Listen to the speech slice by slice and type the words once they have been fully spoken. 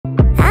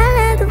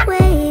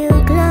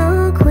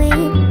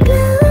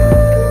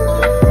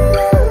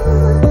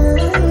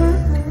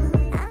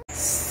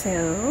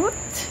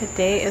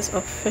today is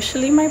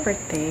officially my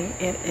birthday.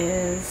 It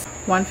is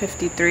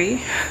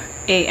 1:53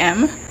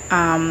 a.m.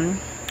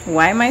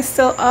 Why am I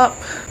still up?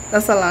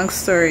 That's a long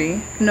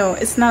story. No,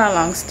 it's not a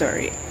long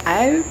story.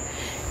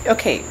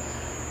 Okay,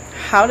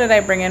 how did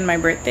I bring in my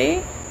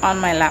birthday? On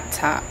my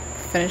laptop,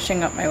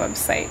 finishing up my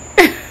website.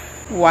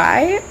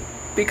 Why?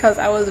 Because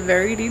I was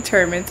very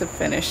determined to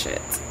finish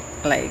it.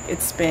 Like,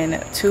 it's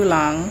been too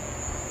long,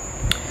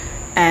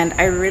 and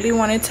I really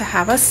wanted to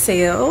have a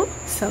sale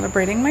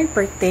celebrating my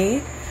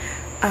birthday,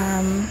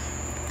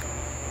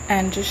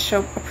 and just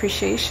show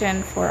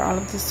appreciation for all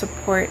of the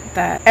support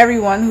that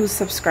everyone who's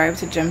subscribed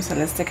to Gems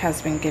Holistic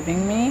has been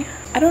giving me.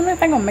 I don't know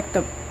if I'm gonna make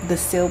the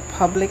sale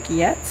public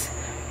yet,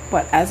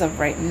 but as of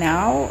right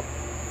now,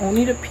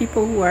 only the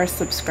people who are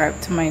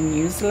subscribed to my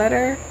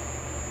newsletter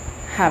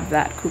have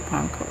that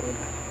coupon code,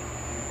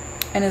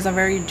 and it's a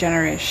very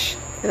generous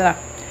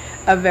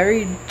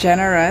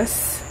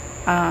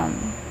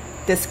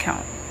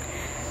discount.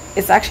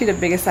 It's actually the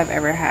biggest I've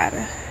ever had.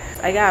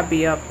 I gotta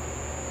be up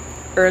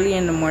early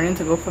in the morning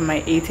to go for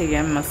my 8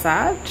 a.m.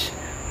 massage,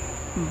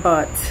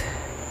 but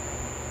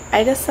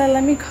I just said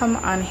let me come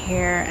on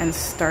here and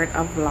start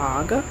a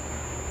vlog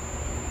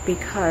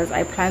because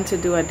I plan to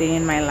do a day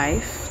in my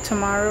life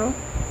tomorrow.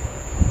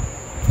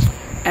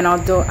 And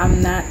although I'm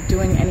not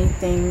doing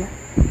anything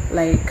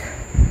like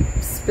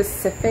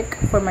specific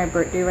for my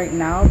birthday right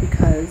now,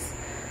 because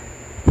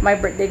my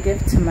birthday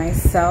gift to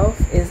myself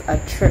is a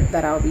trip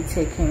that I'll be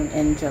taking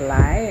in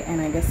July, and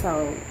I guess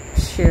I'll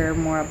share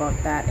more about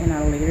that in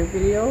a later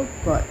video.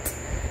 But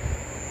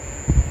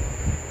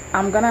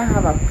I'm gonna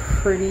have a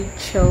pretty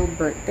chill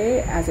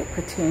birthday as it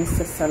pertains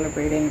to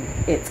celebrating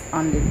it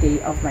on the day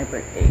of my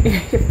birthday,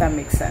 if that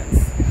makes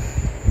sense.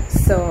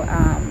 So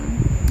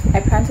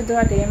I plan to do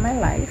a day in my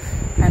life,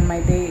 and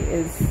my day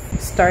is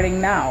starting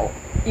now,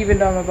 even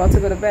though I'm about to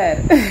go to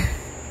bed.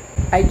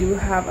 I do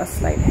have a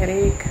slight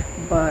headache,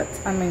 but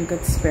I'm in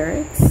good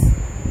spirits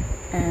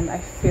and I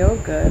feel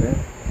good.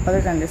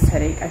 Other than this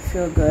headache, I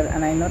feel good,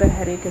 and I know the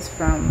headache is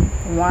from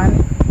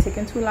 1,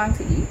 taking too long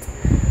to eat,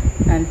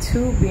 and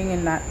 2, being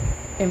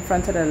in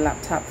front of the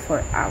laptop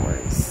for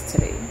hours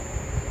today.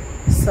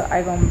 So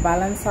I'm gonna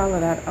balance all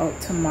of that out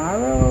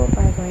tomorrow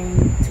by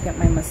going to get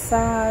my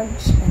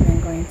massage and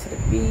then going to the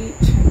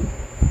beach and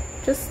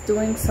just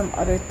doing some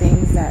other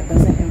things that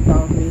doesn't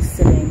involve me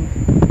sitting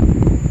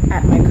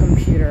at my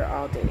computer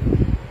all day.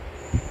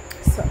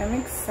 So I'm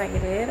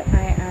excited.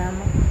 I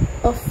am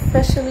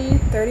officially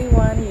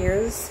 31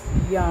 years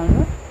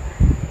young,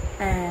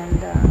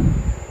 and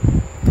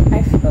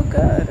I feel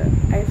good.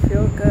 I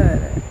feel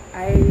good.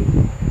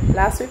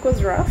 Last week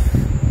was rough,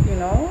 you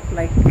know,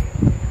 like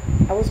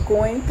I was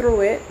going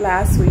through it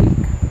last week,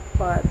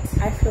 but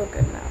I feel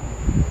good now,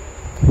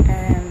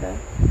 and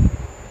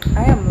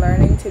I am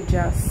learning to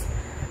just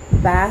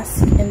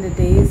bask in the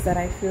days that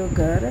I feel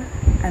good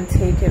and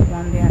take it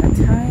one day at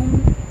a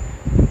time,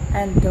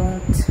 and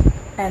don't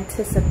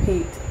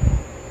anticipate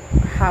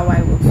how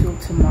I will feel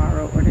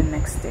tomorrow or the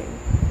next day.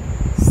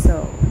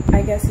 So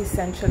I guess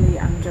essentially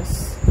I'm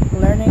just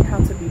learning how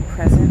to be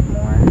present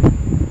more,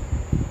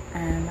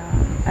 and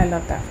I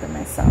love that for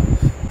myself.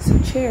 So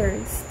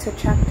cheers to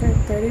chapter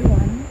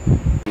 31.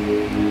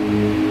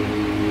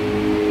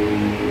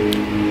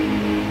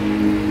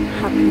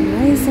 Happy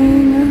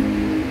rising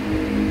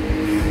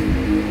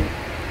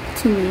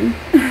to me.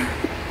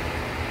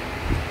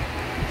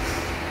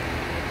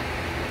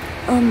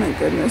 Oh my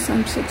goodness,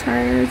 I'm so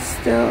tired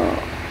still,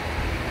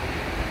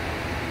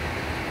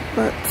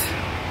 but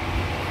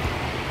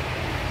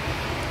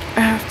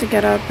I have to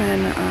get up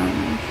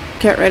and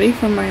get ready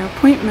for my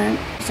appointment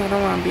because I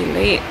don't want to be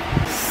late.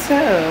 So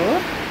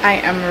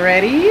I am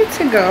ready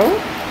to go.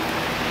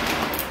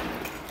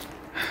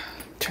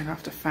 Turn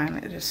off the fan,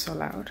 it is so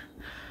loud.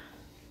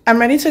 I'm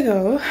ready to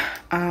go.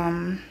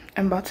 I'm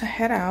about to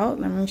head out.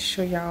 Let me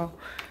show y'all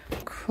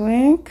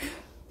quick.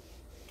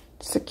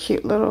 It's a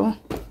cute little,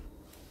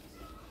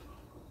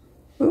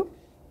 ooh,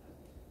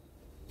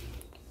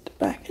 the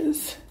back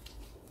is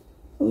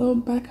a little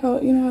back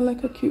out. You know, I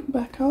like a cute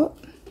back out.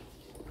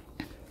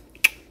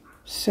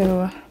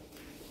 So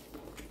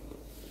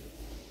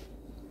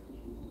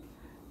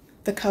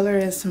the color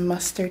is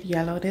mustard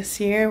yellow this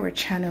year. We're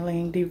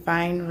channeling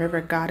Divine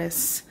River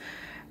Goddess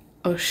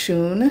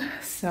Oshun.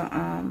 So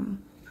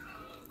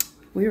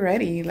we're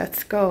ready.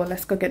 Let's go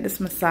get this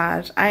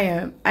massage.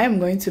 I am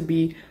going to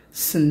be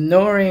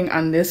snoring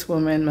on this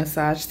woman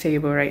massage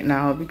table right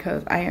now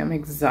because I am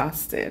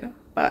exhausted,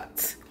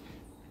 but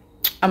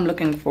I'm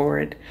looking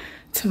forward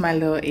to my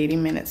little 80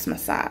 minutes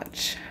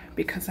massage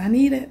because I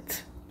need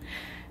it.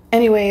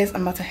 Anyways,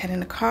 I'm about to head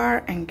in the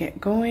car and get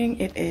going.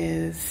 It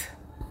is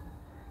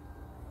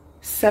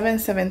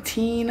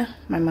 7:17.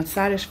 My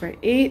massage is for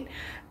 8,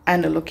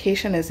 and the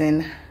location is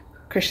in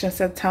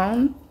Christiansted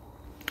Town,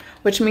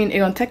 which means it's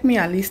gonna take me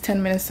at least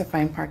 10 minutes to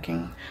find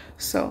parking.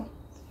 So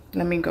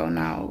let me go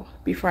now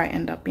before I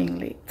end up being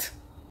late.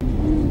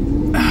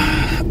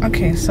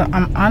 Okay, so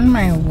I'm on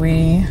my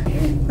way.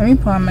 Let me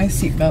put on my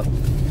seatbelt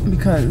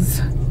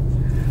because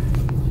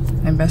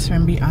my best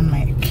friend be on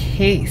my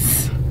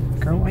case.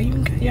 girl, why you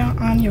got y'all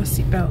on your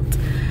seatbelt?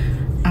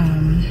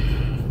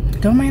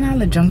 Don't mind all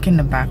the junk in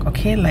the back,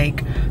 okay?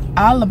 Like,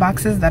 all the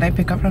boxes that I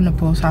pick up from the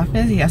post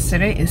office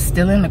yesterday is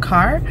still in the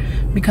car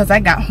because I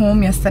got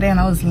home yesterday and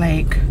I was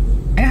like,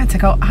 I gotta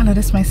take out all of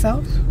this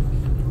myself.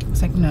 I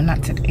was like, no,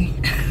 not today.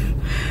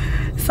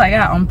 So I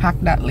gotta unpack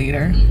that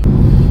later.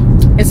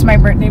 It's my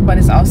birthday, but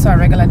it's also a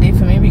regular day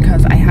for me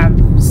because I have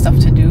stuff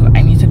to do.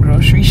 I need to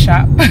grocery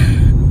shop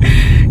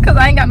because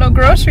I ain't got no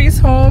groceries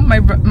home. My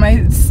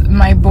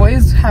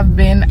boys have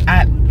been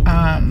at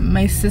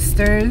my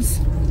sister's,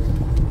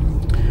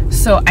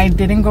 so I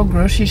didn't go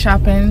grocery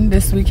shopping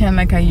this weekend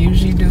like I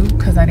usually do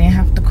because I didn't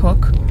have to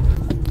cook.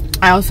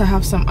 I also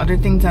have some other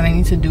things that I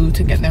need to do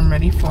to get them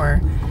ready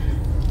for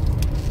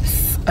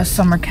a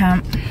summer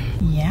camp.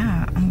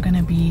 Yeah, I'm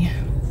gonna be,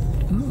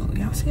 ooh,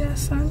 y'all see that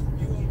sun?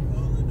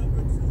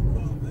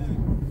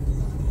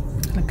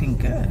 Looking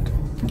good.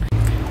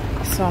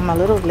 So I'm a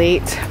little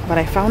late, but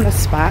I found a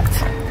spot.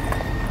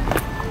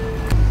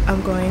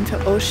 I'm going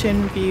to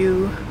Ocean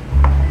View.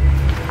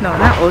 No,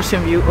 not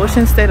Ocean View.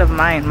 Ocean State of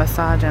Mind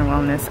Massage and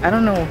Wellness. I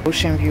don't know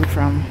Ocean View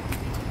from.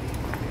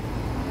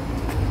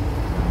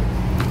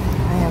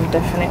 I am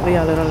definitely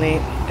a little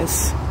late.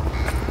 It's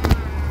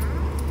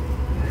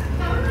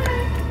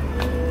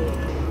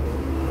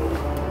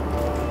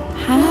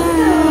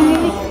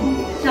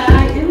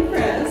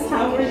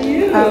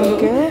I'm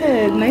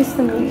good. Nice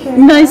to meet you.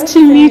 Nice to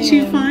meet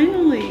you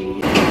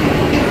finally.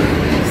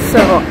 So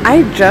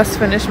I just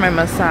finished my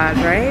massage,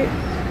 right?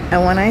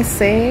 And when I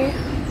say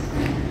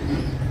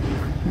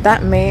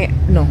that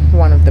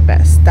one of the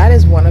best. That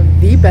is one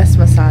of the best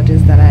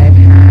massages that I've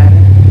had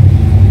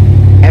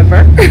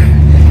ever.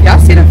 Y'all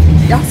see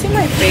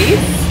my face?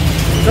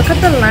 Look at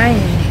the line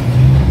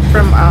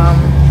from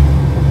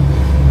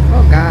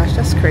oh gosh,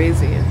 that's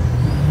crazy.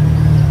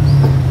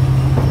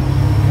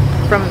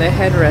 From the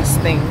headrest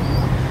thing.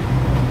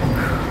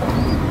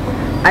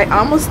 I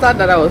almost thought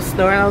that I was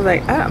snoring. I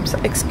was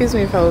like, excuse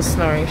me if I was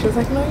snoring. She was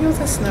like, no, you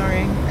wasn't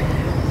snoring.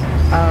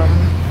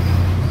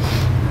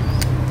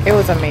 It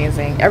was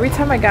amazing. Every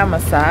time I got a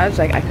massage,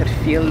 like I could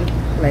feel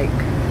like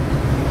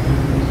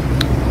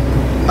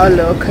a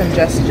little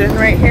congestion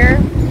right here,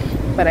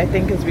 but I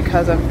think it's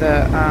because of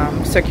the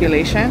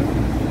circulation.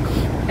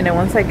 And then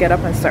once I get up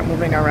and start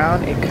moving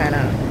around, it kind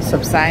of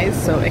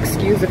subsides. So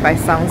excuse if I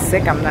sound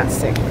sick, I'm not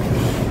sick.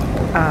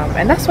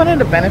 And that's one of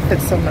the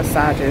benefits of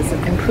massages.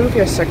 Improve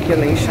your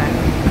circulation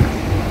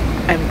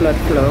and blood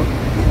flow,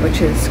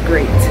 which is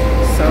great.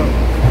 So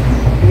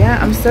yeah,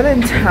 I'm still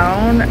in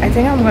town. I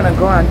think I'm gonna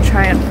go and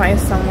try and find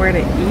somewhere to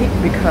eat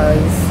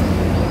because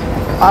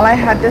all I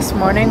had this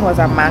morning was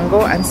a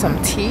mango and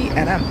some tea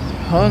and I'm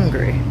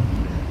hungry.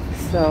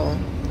 So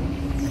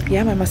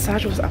yeah, my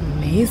massage was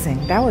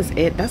amazing. That was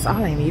it. That's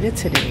all I needed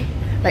today.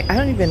 Like, I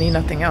don't even need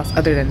nothing else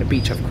other than the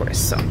beach, of course.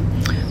 So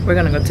we're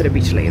gonna go to the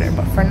beach later,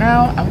 but for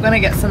now I'm gonna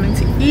get something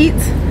to eat.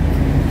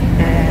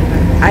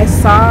 And I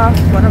saw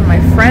one of my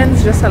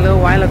friends just a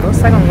little while ago,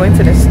 so I'm going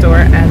to the store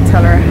and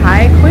tell her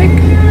hi quick.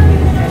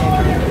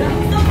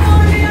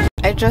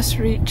 I just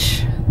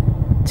reached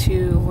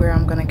to where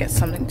I'm gonna get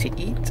something to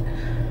eat.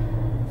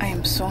 I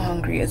am so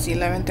hungry. It's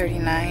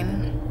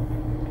 11:39.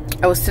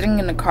 I was sitting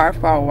in the car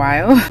for a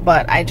while,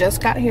 but I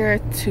just got here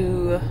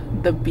to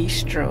the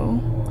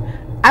bistro.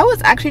 I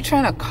was actually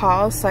trying to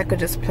call so I could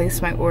just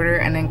place my order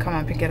and then come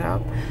and pick it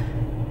up,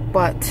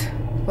 but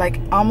like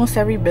almost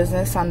every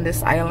business on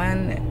this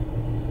island,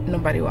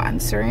 nobody was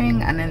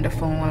answering, and then the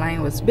phone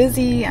line was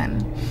busy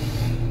and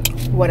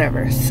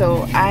whatever.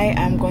 So I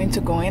am going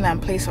to go in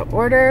and place an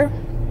order.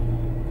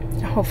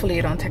 Hopefully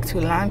it don't take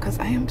too long because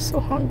I am so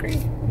hungry.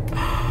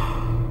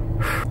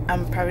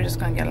 I'm probably just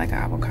gonna get like an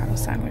avocado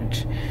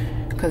sandwich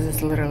because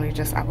it's literally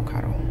just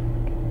avocado.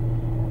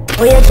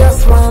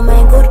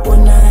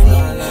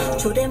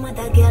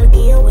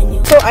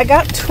 So I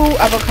got 2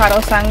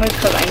 avocado sandwiches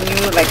because I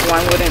knew like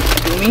one wouldn't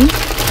do me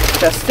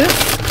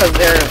justice because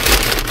they're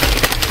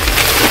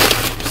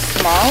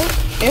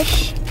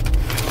small-ish.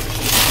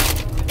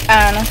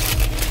 And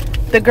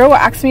the girl would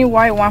ask me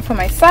why I want for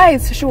my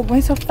sides. So she was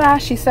going so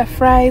fast. She said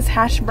fries,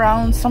 hash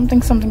browns,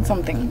 something, something,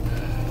 something.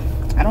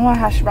 I don't want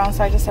hash browns,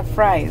 so I just said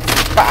fries.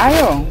 But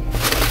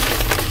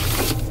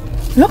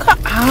look at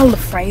all the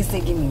fries they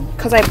give me.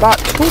 Because I bought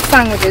 2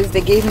 sandwiches.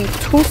 They gave me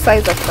 2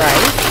 sides of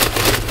fries.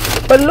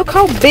 But look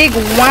how big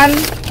one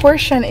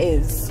portion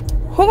is.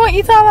 Who gonna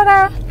eat all of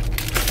that?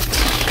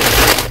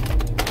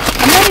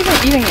 I'm not even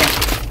eating it.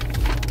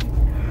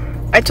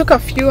 I took a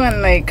few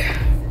and like,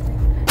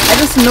 I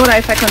just know that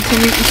if I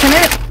continue eating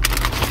it,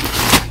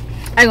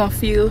 I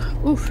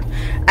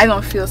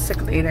gonna feel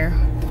sick later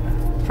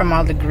from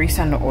all the grease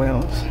and the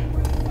oils.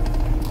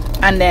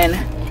 And then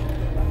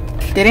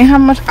they didn't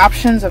have much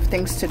options of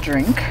things to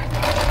drink,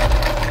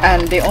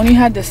 and they only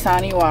had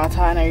Dasani water,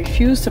 and I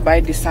refused to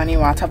buy Dasani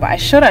water, but I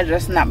should have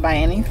just not buy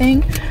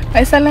anything. But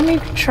I said let me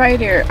try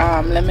their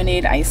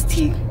lemonade iced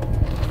tea.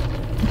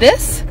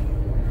 This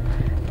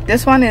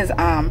one is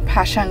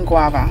passion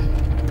guava.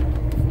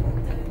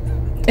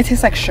 It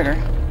tastes like sugar,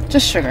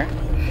 just sugar.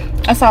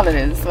 That's all it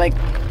is. Like,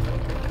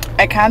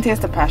 I can't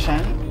taste the passion.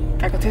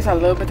 I could taste a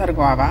little bit of the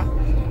guava,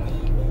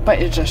 but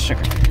it's just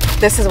sugar.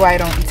 This is why I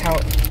don't eat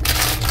out.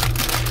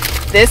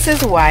 This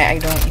is why I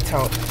don't eat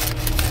out.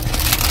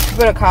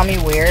 People would call me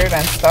weird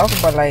and stuff,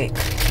 but like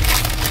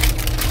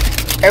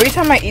every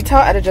time I eat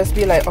out, I'd just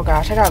be like, oh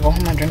gosh, I gotta go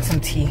home and drink some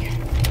tea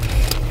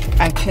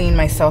and clean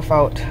myself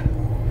out.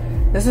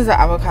 This is an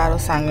avocado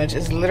sandwich.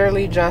 It's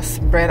literally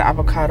just bread,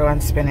 avocado,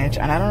 and spinach.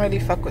 And I don't really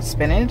fuck with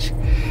spinach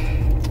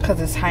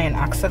because it's high in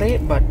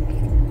oxalate, but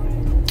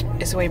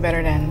it's way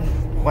better than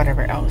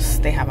whatever else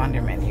they have on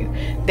their menu.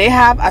 They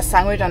have a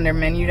sandwich on their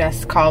menu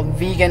that's called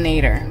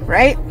Veganator,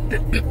 right?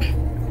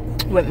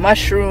 With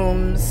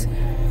mushrooms,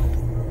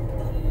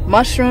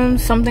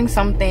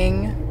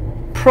 something,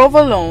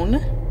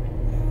 provolone,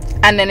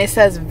 and then it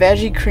says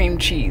veggie cream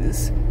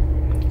cheese.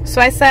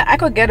 So I said I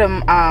could get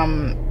them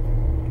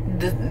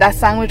that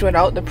sandwich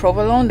without the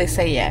provolone. They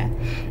say yeah.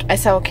 I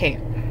said okay,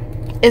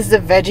 is the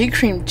veggie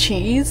cream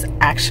cheese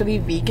actually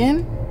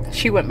vegan?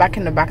 She went back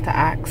in the back to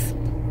ask.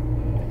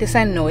 They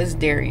said no, it's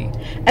dairy.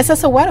 I said,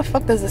 so why the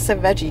fuck does it say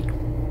veggie?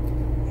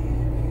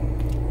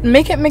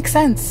 Make it make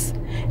sense.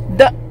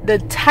 The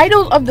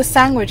title of the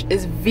sandwich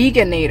is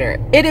Veganator.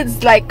 It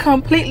is like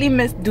completely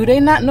do they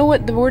not know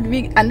what the word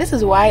vegan? And this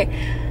is why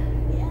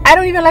I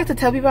don't even like to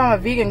tell people I'm a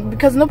vegan,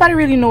 because nobody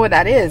really know what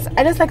that is.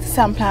 I just like to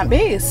say I'm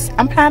plant-based.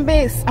 I'm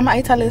plant-based. I'm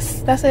an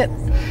italist. That's it.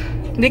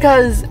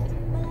 Because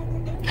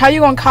how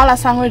you gonna call a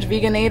sandwich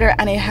Veganator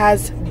and it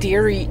has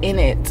dairy in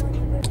it?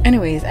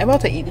 Anyways, I'm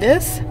about to eat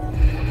this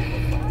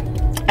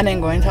and then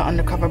go into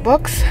Undercover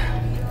Books,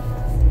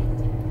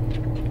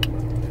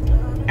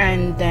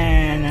 and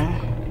then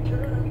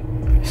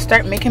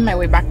start making my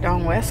way back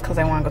down west because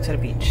I want to go to the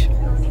beach.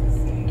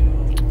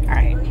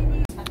 Alright,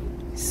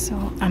 so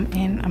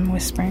I'm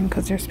whispering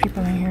because there's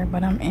people in here,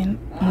 but I'm in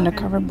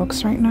Undercover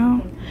Books right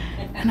now,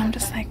 and I'm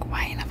just like,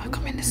 why you never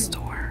come in the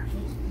store?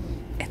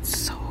 It's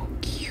so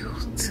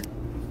cute.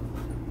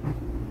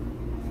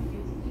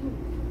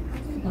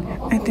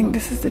 I think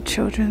this is the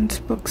children's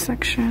book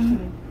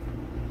section.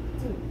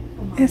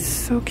 It's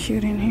so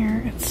cute in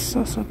here. It's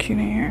so cute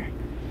in here.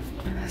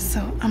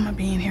 So I'm gonna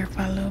be in here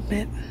for a little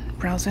bit,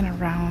 browsing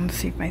around,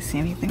 see if I see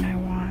anything I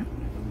want,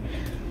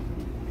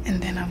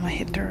 and then I'm gonna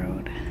hit the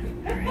road.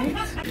 All right,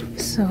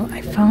 so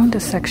I found the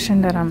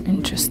section that I'm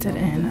interested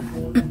in,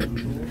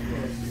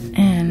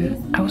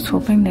 and I was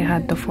hoping they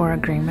had the 4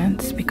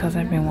 Agreements because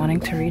I've been wanting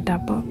to read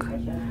that book,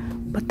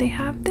 but they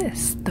have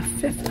this, the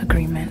 5th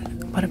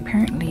Agreement, but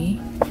apparently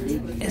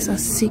it's a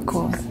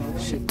sequel.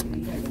 Shit.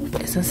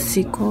 It's a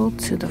sequel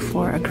to the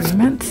 4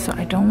 Agreements, so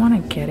I don't want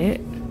to get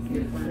it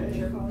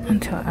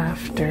until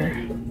after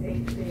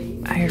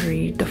I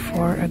read the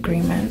 4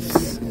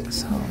 Agreements.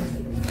 So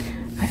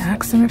I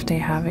asked them if they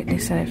have it. They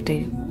said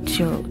if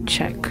she'll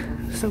check,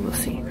 so we'll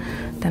see.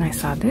 Then I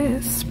saw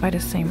this by the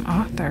same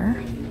author,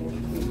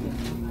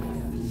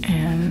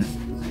 and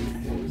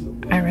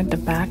I read the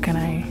back, and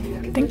I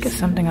think it's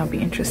something I'll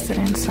be interested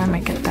in, so I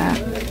might get that.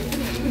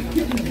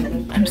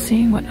 I'm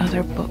seeing what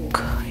other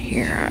book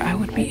here I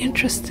would be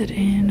interested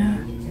in.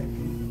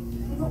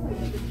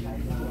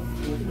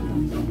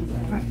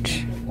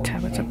 Watch,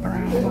 tablets of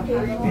brown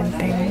and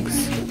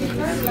things.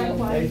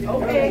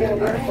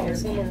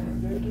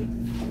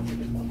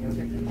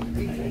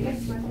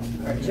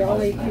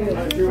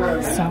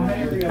 So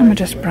I'm gonna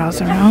just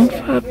browse around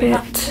for a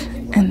bit,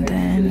 and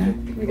then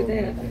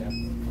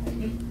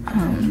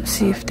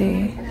see if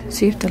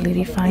the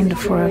lady find the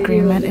 4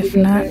 Agreement. If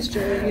not,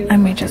 I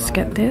may just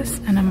get this,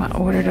 and I'm gonna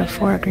order the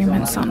 4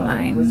 Agreements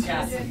online.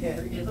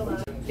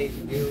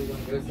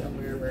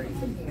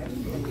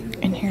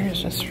 And here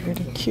is just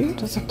really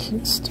cute. It's a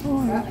cute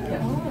store.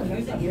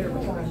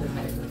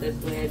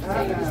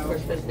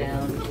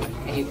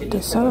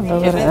 They sell a little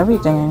bit of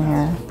everything in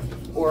here.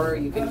 Or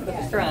you can put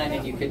the straw on,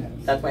 and you can.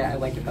 That's why I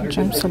like it better.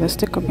 Jam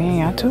solistic ko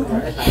bien too.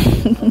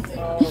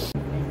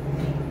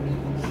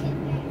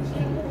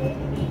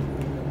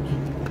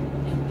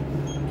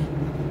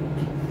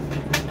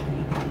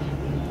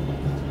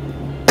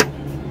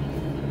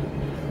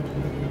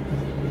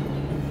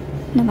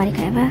 Nobody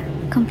could ever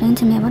complain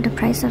to me about the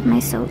price of my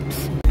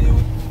soaps.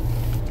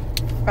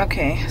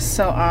 Okay,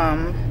 so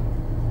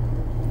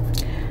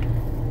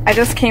I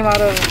just came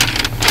out of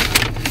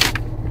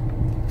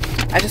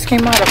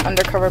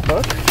Undercover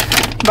Book.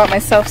 Bought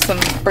myself some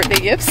birthday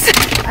gifts.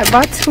 I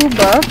bought 2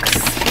 books.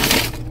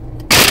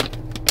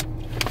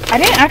 I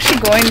didn't actually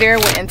go in there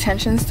with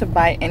intentions to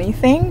buy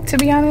anything, to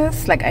be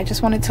honest. Like, I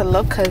just wanted to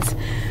look because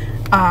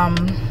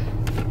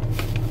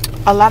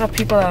a lot of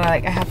people that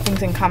I have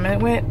things in common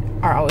with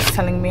are always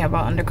telling me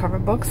about Undercover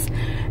Books,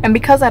 and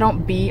because I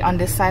don't be on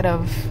this side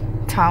of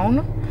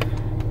town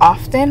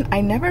often,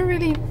 I've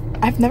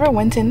never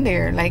went in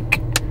there. Like,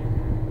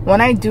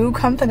 when I do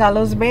come to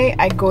Gallows Bay,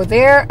 I go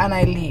there and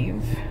I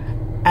leave.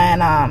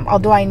 And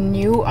although I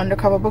knew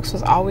Undercover Books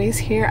was always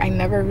here, I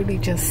never really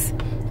just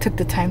took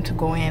the time to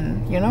go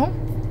in, you know.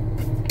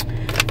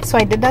 So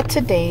I did that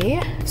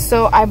today.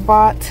 So I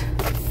bought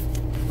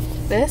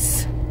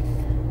this,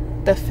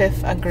 the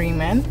 5th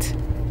Agreement,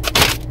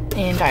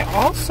 and I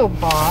also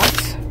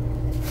bought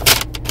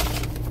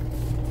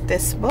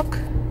this book,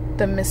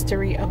 The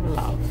Mystery of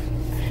Love,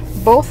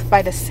 both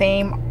by the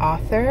same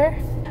author,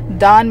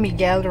 Don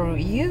Miguel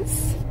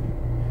Ruiz.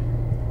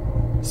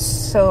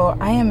 So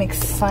I am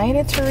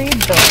excited to read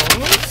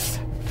those.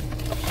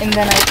 And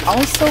then I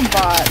also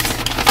bought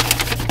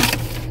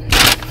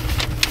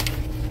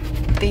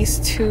these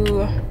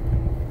two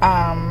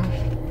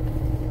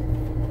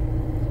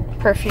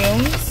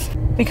perfumes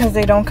because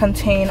they don't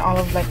contain all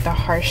of like the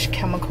harsh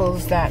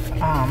chemicals that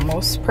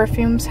most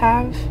perfumes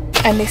have,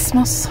 and they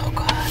smell so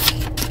good.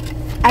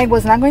 I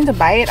was not going to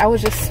buy it. I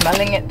was just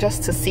smelling it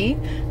just to see,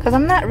 because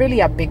I'm not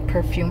really a big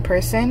perfume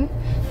person,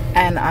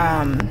 and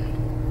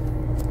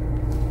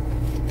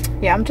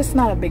yeah, I'm just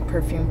not a big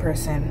perfume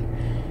person,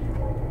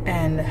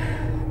 and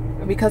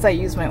because I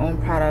use my own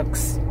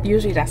products,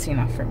 usually that's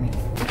enough for me.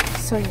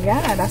 So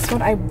yeah, that's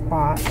what I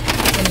bought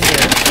in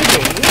there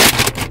today.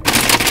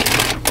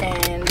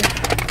 And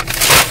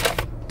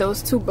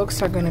those two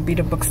books are going to be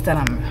the books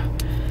that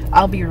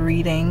I'll be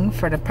reading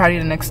for probably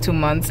the next 2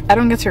 months. I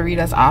don't get to read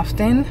as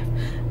often,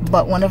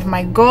 but one of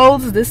my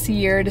goals this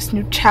year, this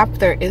new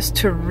chapter, is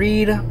to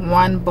read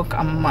 1 book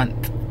a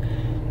month.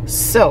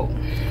 So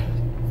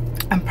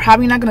I'm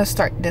probably not going to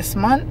start this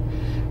month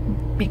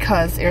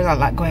because there's a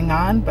lot going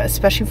on, but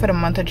especially for the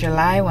month of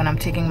July when I'm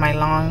taking my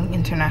long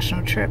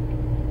international trip.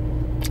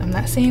 I'm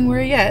not saying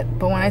where yet,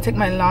 but when I take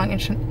my long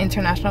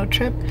international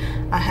trip,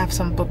 I have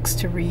some books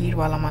to read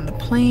while I'm on the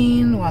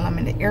plane, while I'm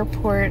in the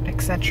airport,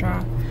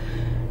 etc.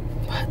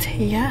 But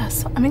yeah,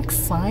 so I'm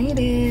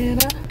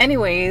excited.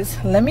 Anyways,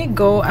 let me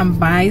go and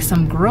buy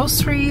some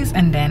groceries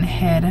and then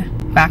head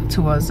back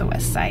towards the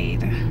west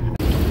side.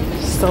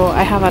 So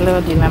I have a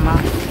little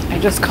dilemma.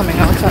 I'm just coming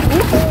out of, oh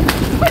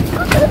my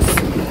goodness.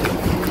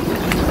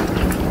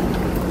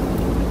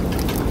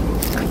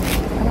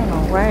 I don't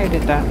know why I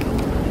did that.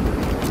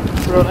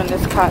 Rolling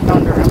this cart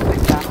down the ramp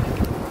like that.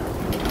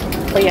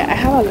 But yeah, I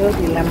have a little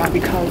dilemma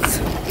because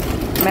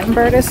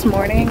remember this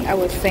morning I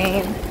was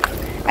saying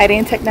I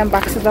didn't take them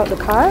boxes out the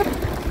car.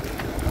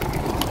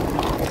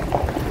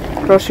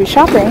 Grocery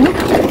shopping.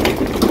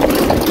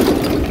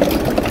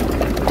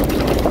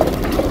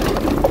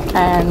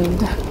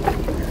 And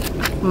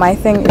my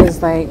thing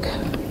is like,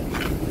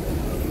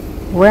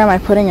 where am I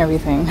putting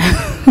everything?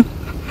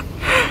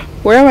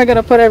 Where am I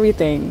gonna put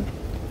everything?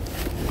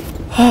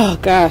 Oh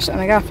gosh, and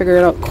I gotta figure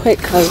it out quick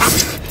because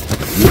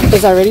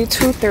it's already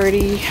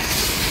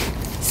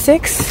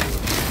 2:36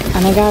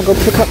 and I gotta go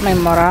pick up my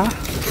mother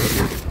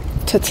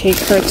to take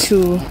her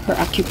to her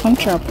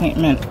acupuncture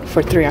appointment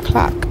for 3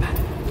 o'clock.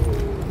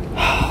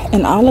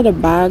 And all of the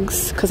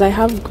bags, because I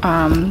have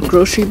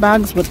grocery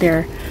bags, but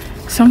they're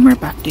somewhere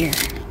back there.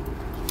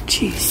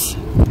 Jeez.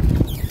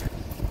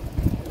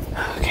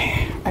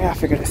 Okay, I gotta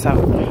figure this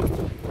out.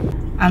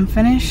 I'm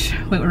finished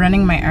with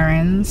running my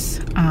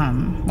errands.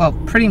 Well,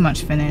 pretty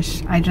much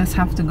finished. I just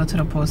have to go to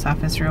the post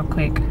office real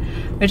quick,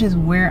 which is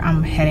where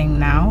I'm heading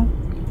now.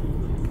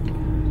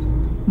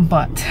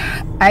 But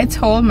I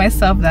told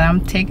myself that I'm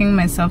taking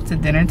myself to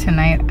dinner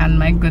tonight, and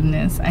my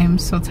goodness, I am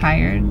so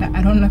tired that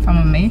I don't know if I'm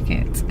gonna make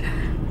it.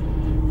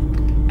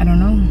 I don't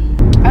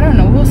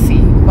know, we'll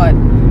see. But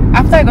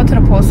after I go to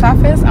the post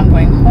office, I'm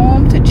going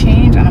home to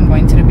change and I'm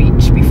going to the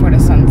beach before the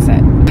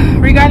sunset.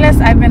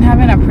 Regardless, I've been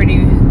having a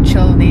pretty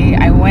chill day.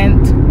 I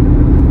went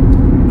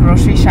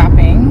grocery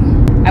shopping,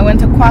 I went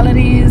to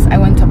Qualities, I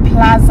went to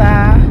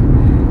Plaza,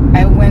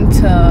 I went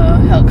to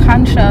Health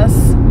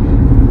Conscious,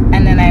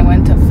 and then I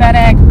went to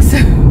FedEx.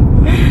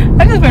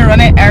 I've just been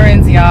running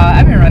errands, y'all.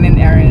 I've been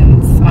running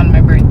errands on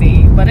my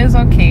birthday, but it's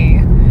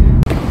okay.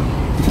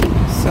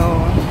 So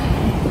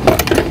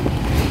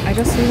I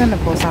just leave in the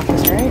post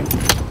office, right?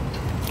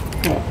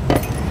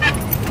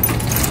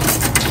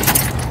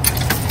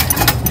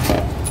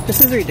 This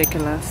is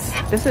ridiculous.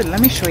 Let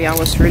me show y'all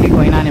what's really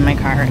going on in my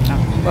car right now.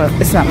 Well,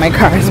 it's not my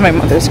car, it's my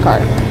mother's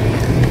car.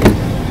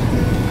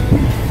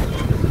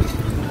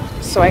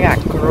 So I got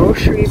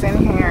groceries in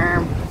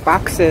here,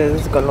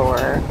 boxes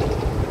galore.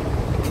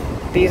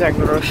 These are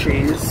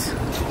groceries.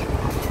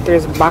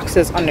 There's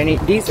boxes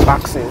underneath these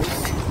boxes.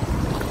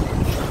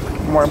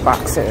 More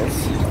boxes,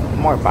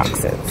 more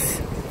boxes.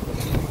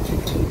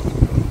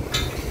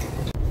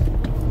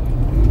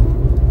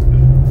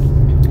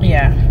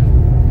 Yeah.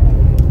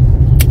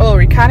 Oh,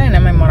 Ricardo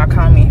and my mother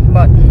call me,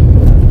 but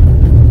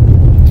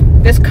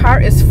this car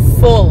is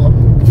full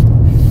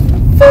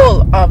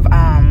of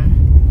damn,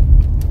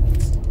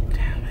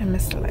 I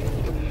missed the light.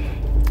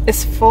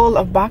 It's full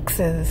of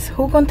boxes.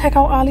 Who gonna take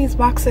out all these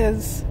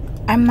boxes?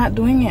 I'm not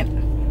doing it.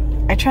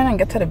 I try and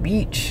get to the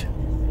beach.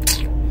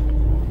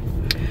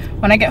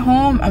 When I get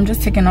home, I'm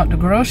just taking out the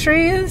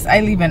groceries.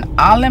 I leave in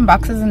all them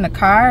boxes in the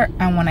car,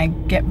 and when I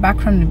get back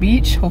from the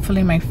beach,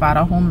 hopefully my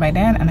father home by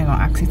then, and I'm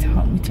gonna ask you to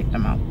help me take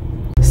them out.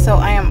 So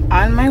I am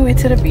on my way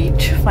to the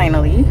beach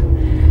finally.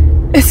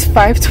 It's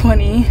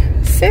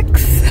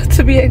 5:26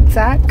 to be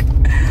exact.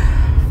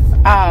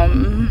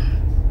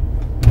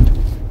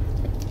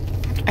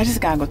 I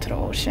just gotta go to the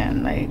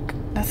ocean. Like,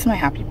 that's my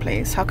happy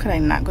place. How could I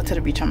not go to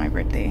the beach on my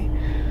birthday?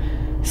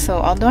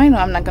 So although I know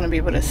I'm not gonna be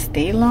able to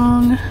stay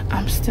long,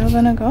 I'm still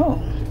gonna go.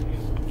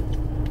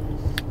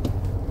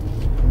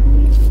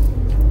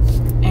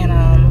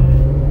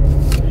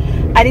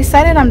 I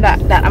decided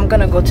that I'm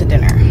gonna go to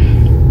dinner,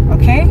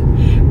 okay?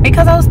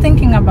 Because I was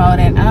thinking about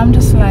it, and I'm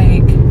just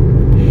like,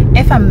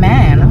 if a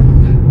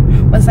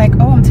man was like,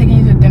 oh, I'm taking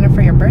you to dinner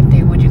for your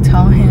birthday, would you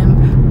tell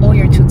him, oh,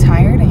 you're too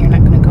tired and you're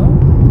not gonna go?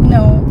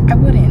 No, I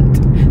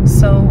wouldn't.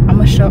 So I'm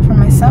gonna show up for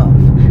myself.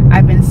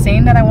 I've been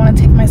saying that I want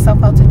to take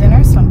myself out to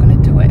dinner, so I'm gonna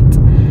do it.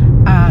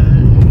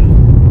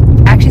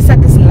 I actually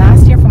said this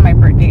last year for my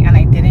birthday and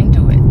I didn't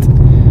do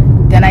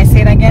it. Then I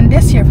say it again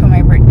this year for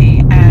my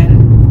birthday,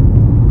 and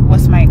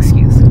what's my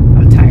excuse?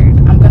 I'm tired.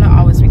 I'm gonna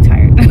always be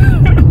tired.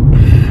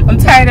 I'm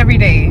tired every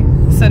day,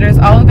 so there's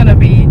always gonna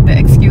be the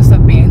excuse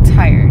of being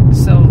tired.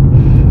 So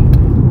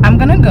I'm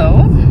gonna go,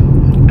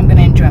 I'm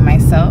gonna enjoy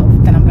myself,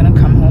 then I'm gonna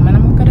come home and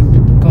I'm gonna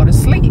go to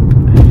sleep.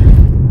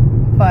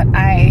 But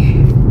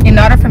in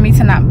order for me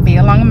to not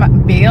bail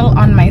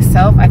on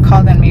myself, I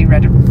called and made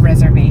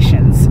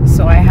reservations.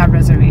 So I have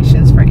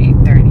reservations for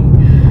 8:30.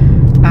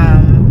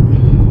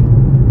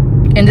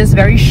 In this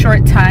very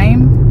short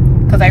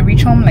time, because I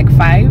reach home like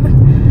 5,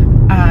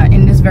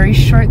 in this very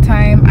short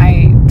time,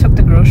 I took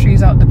the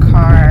groceries out the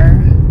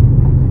car,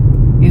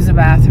 used the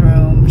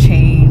bathroom,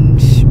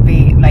 changed,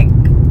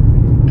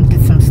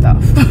 did some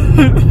stuff.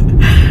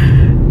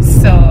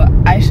 So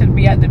I should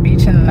be at the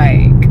beach in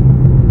like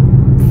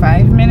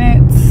 5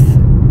 minutes.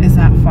 It's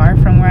not far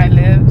from where I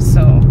live,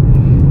 so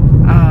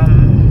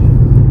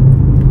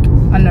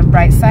on the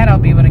bright side I'll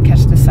be able to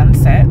catch the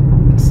sunset,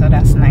 so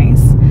that's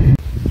nice.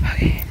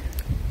 Okay,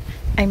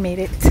 I made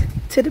it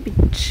to the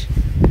beach.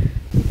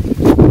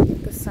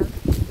 The sun.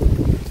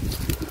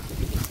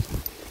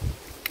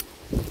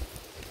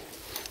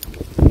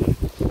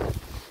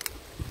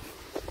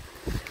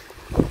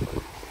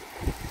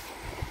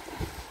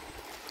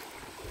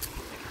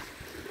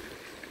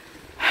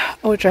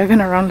 Oh, driving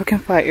around looking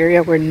for an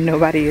area where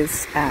nobody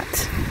is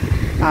at.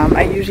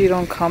 I usually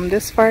don't come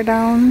this far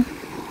down,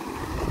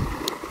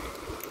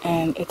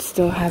 and it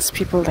still has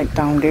people like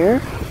down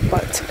there,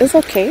 but it's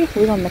okay.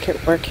 We don't make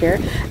it work here.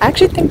 I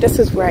actually think this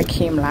is where I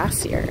came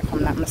last year, if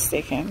I'm not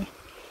mistaken.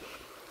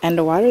 And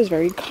the water is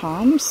very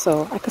calm,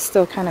 so I could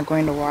still kind of go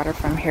in the water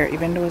from here,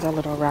 even though it's a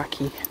little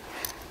rocky.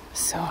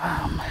 So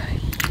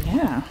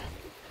yeah,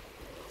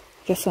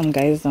 guess some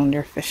guys down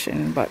there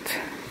fishing, but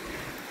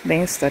they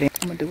ain't studying.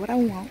 I'm gonna do what I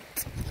want.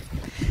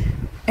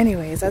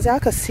 Anyways, as y'all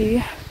can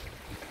see,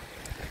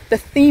 the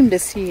theme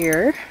this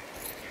year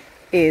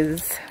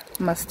is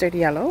mustard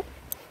yellow.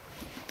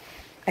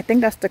 I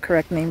think that's the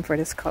correct name for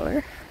this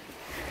color,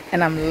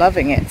 and I'm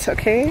loving it.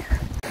 Okay,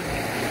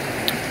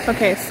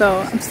 so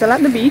I'm still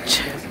at the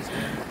beach.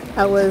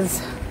 I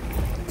was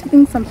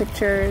taking some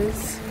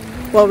pictures,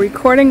 well,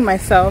 recording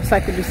myself so I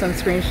could do some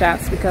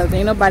screenshots, because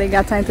ain't nobody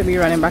got time to be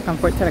running back and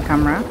forth to the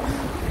camera.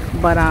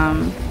 But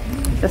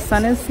the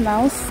sun is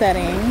now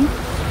setting.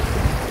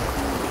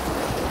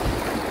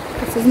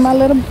 This is my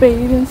little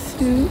bathing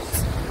suit.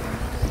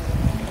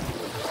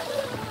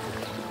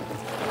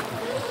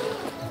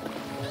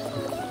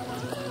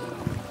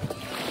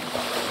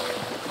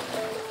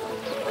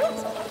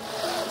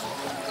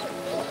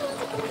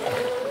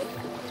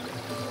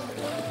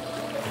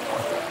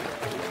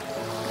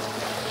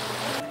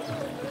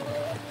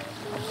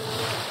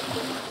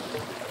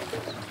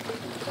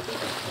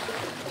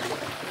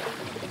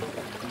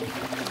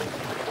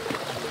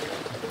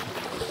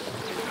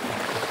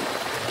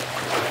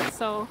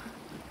 So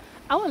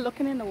I was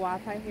looking in the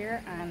water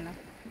here, and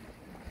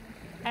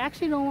I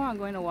actually don't want to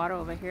go in the water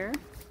over here.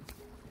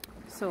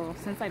 So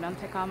since I don't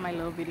take all my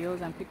little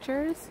videos and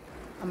pictures,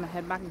 I'm gonna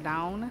head back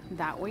down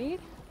that way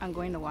and go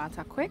in the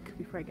water quick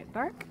before it gets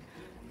dark,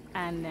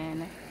 and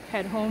then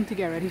head home to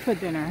get ready for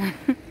dinner.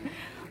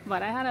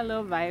 But I had a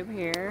little vibe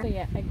here. So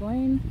yeah, I go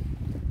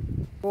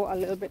a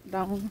little bit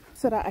down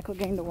so that I could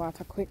get in the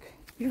water quick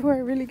before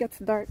it really gets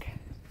dark.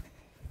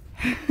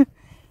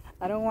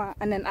 I don't want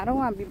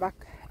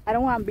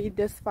to be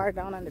this far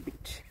down on the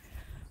beach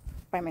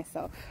by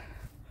myself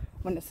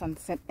when the sun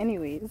set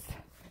anyways.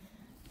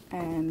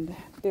 And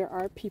there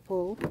are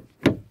people,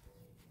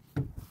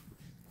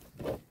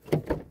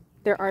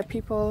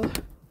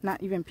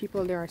 not even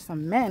people, there are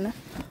some men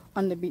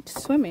on the beach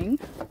swimming.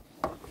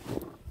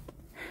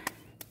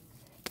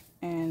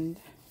 And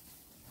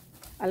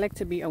I like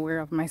to be aware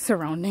of my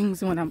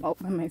surroundings when I'm out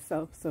by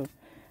myself, so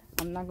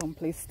I'm not gonna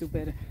play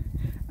stupid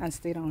and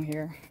stay down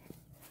here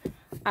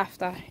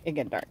after it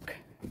get dark.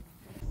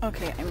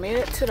 Okay, I made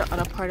it to the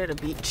other part of the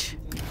beach.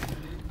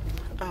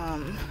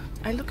 I'm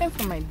looking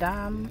for my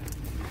damn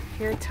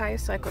hair tie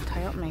so I could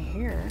tie up my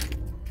hair.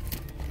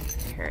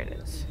 Here it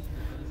is.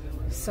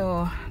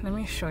 So let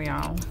me show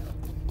y'all.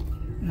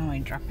 No, I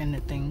dropped in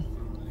the thing.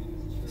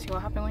 See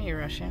what happened when you're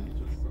rushing?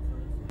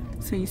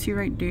 So you see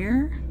right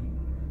there,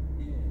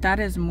 that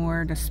is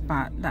more the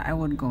spot that I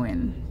would go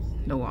in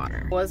the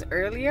water. Was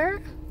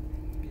earlier,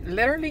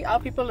 literally all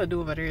people will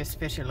do over there is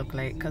fish, it look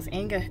like,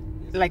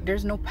 like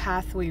there's no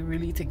pathway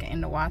really to get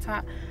in the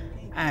water,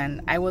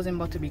 and I wasn't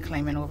about to be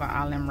climbing over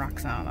all them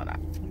rocks and all of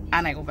that,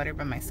 and I over there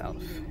by myself.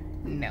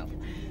 No.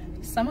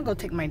 So I'm gonna go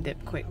take my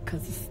dip quick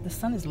because the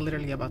sun is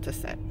literally about to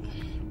set.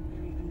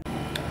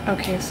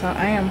 Okay, so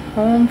I am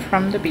home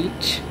from the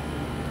beach.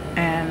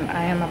 and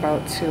I am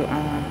about to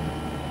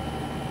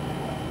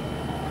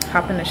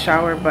hop in the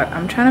shower, but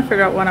I'm trying to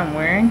figure out what I'm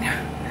wearing.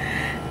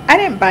 I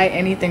didn't buy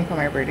anything for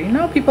my birthday. You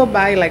know, people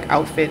buy like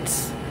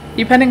outfits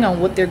depending on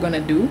what they're gonna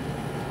do.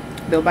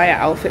 They'll buy an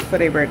outfit for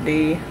their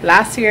birthday.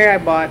 Last year I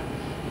bought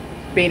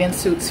bathing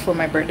suits for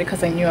my birthday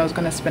because I knew I was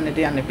gonna spend the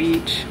day on the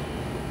beach.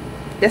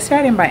 This year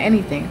I didn't buy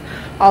anything.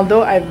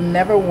 Although I've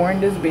never worn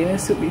this bathing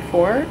suit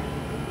before,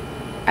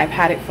 I've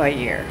had it for a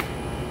year.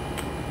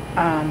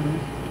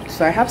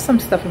 So I have some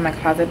stuff in my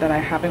closet that I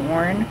haven't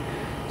worn.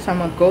 So I'm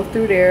gonna go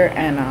through there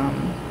and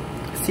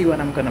see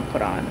what I'm gonna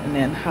put on and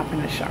then hop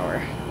in the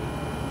shower.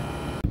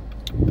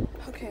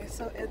 Okay,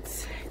 so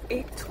it's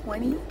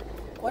 8:20.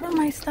 What am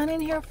I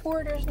standing here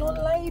for? There's no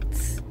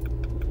lights.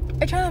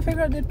 I'm trying to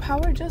figure out, did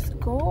power just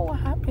go? What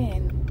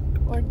happened?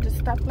 Or the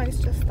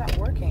stoplights just stopped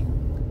working?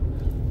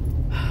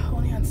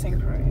 Only on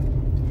Synchro.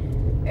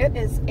 It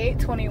is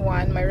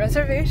 8:21. My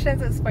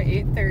reservations is for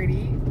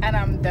 8:30, and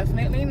I'm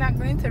definitely not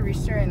going to reach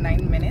there in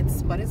 9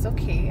 minutes, but it's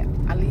okay.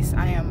 At least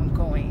I am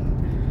going.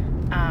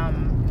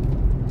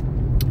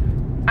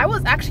 I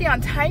was actually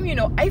on time, you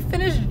know. I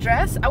finished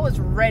dress. I was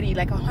ready,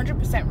 like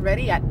 100%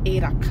 ready at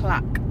 8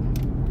 o'clock.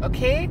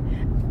 Okay?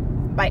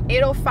 By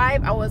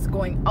 8:05, I was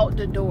going out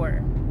the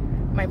door.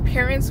 My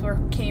parents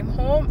came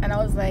home, and I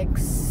was like,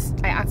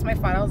 I asked my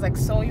father, I was like,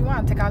 so you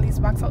want to take all these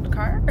boxes out the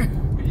car?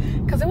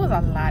 Because it was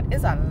a lot.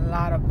 It's a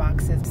lot of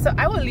boxes. So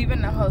I was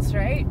leaving the house,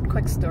 right?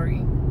 Quick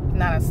story.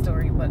 Not a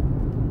story, but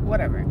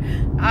whatever.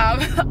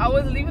 I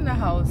was leaving the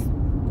house.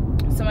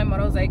 So my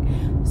mother was like,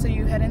 so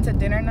you heading to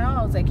dinner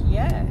now? I was like,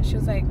 yeah. She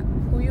was like,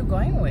 who are you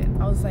going with?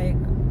 I was like,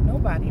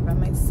 nobody, by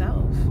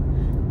myself.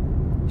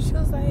 She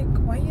was like,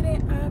 why you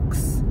didn't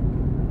ask?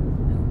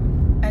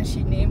 And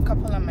she named a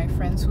couple of my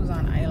friends who's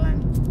on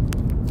island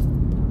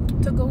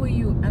to go with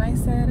you. And I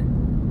said,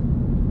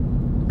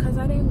 because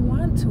I didn't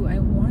want to. I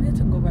wanted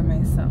to go by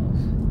myself.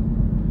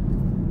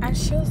 And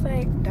she was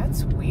like,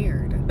 that's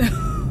weird.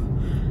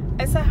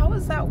 I said, how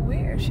is that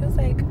weird? She was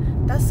like,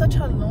 that's such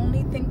a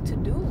lonely thing to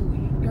do.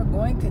 You're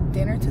going to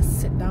dinner to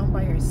sit down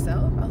by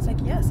yourself? I was like,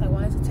 yes, I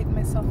wanted to take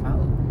myself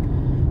out.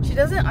 She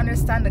doesn't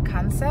understand the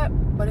concept,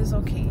 but it's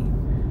okay.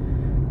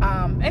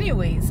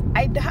 Anyways,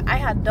 I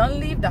had done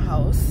leave the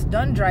house,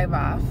 done drive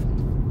off,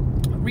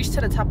 reached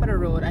to the top of the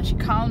road, and she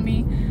called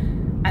me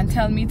and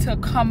tell me to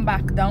come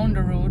back down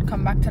the road,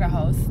 come back to the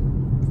house.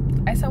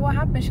 I said, what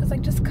happened? She was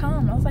like, just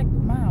come. I was like,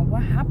 Ma,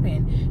 what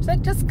happened? She's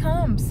like, just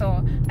come.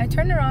 So I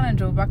turned around and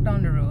drove back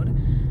down the road,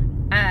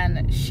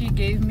 and she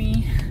gave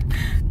me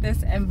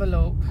this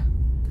envelope,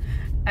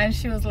 and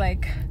she was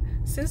like,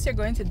 since you're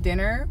going to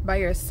dinner by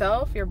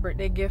yourself, your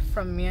birthday gift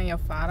from me and your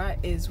father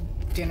is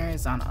dinner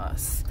is on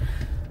us.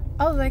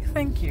 I was like,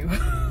 thank you.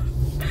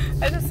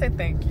 I just said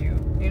thank you.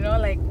 You know,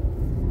 like,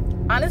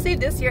 honestly,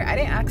 this year I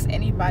didn't ask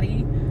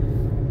anybody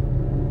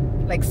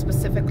like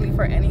specifically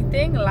for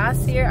anything.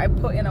 Last year I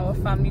put in our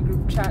family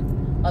group chat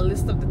a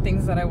list of the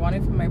things that I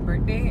wanted for my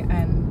birthday,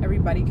 and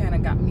everybody kind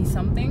of got me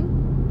something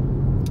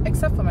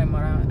except for my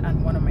mother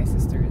and one of my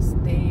sisters.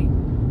 They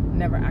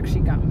never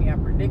actually got me a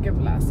birthday gift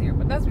last year,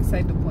 but that's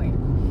beside the point.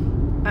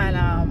 And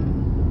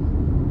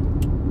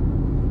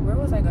where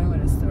was I going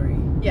with this story?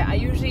 Yeah, I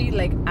usually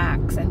like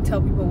ask and tell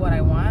people what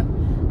I want,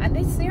 and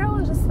this year I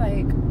was just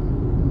like,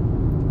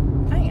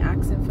 I ain't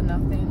asking for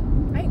nothing.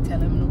 I ain't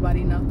telling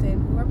nobody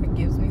nothing. Whoever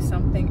gives me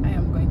something, I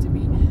am going to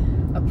be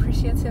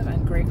appreciative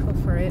and grateful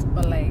for it.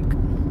 But like,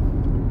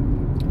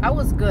 I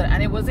was good,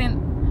 and it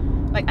wasn't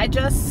like, I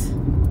just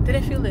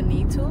didn't feel the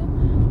need to.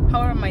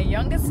 However, my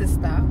youngest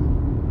sister,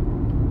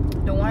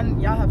 the one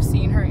y'all have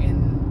seen her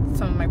in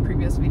some of my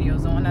previous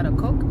videos, the one that'll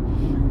cook,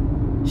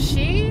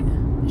 she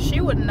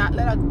would not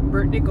let a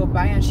birthday go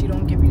by and she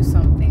don't give you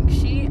something.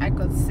 I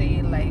could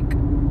say like,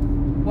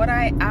 what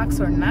I ask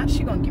or not,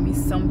 she gonna give me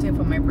something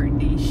for my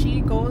birthday.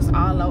 She goes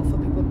all out for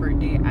people's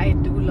birthday. I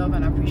do love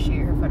and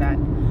appreciate her for that.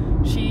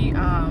 She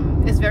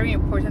it's very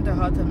important to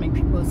her to make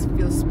people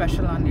feel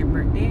special on their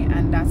birthday,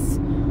 and that's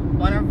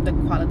one of the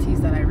qualities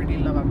that I really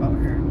love about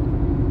her.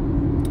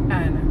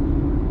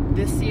 And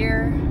this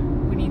year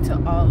we need to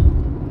all,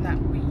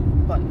 not we,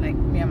 but like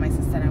me and my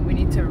sister, and we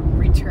need to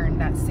return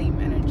that same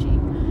energy.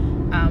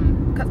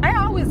 Because I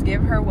always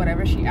give her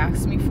whatever she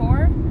asks me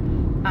for,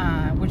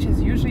 which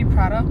is usually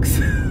products.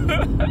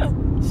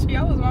 She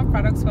always wants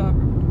products for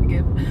her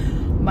gift,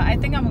 but I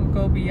think I'm gonna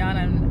go beyond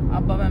and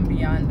above and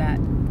beyond that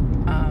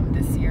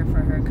this year for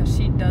her, because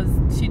she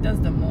does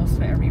the most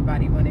for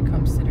everybody when it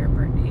comes to their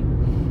birthday,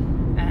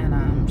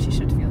 and she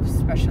should feel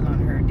special on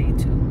her day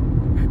too.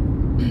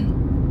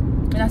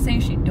 I'm not saying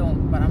she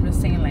don't, but I'm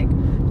just saying, like,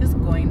 just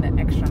going the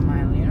extra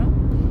mile, you know.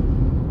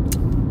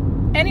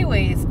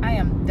 Anyways, I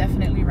am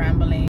definitely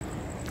rambling.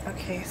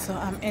 Okay, so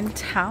I'm in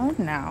town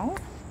now.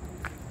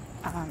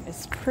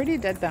 It's pretty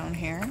dead down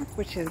here,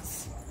 which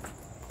is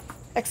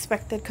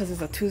expected because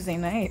it's a Tuesday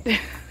night.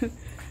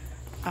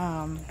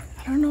 I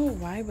don't know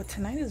why, but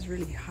tonight is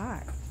really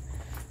hot.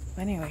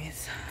 But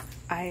anyways,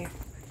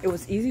 it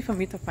was easy for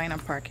me to find a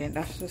parking.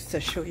 That's just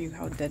to show you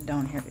how dead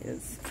down here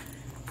is.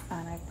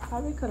 And I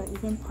probably could have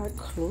even parked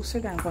closer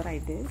than what I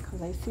did,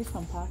 because I see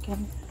some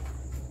parking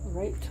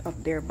right up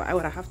there, but I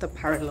would have to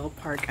parallel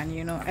park, and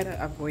you know, I'd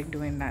avoid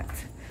doing that.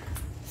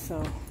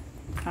 So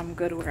I'm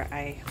good where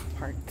I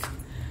parked.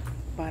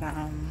 But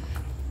I'm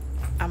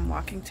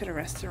walking to the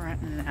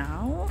restaurant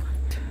now,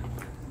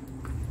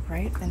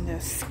 right in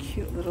this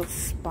cute little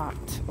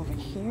spot over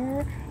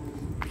here.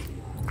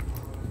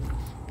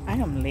 I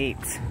am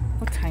late.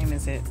 What time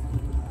is it?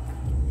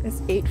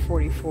 It's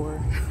 8:44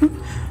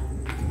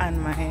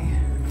 and my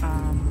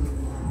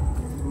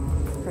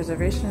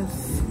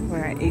reservations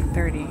were at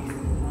 8:30.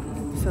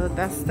 So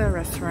that's the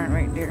restaurant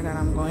right there that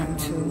I'm going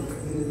to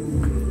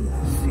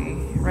see.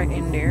 Right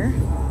in there.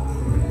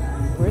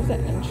 Where's the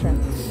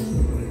entrance?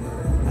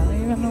 I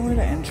don't even know where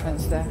the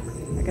entrance is.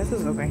 I guess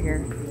it's over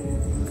here.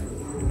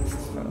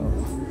 So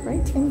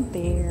right in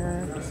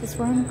there. This is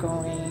where I'm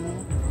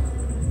going.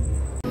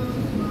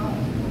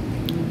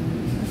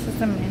 This is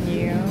the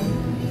menu.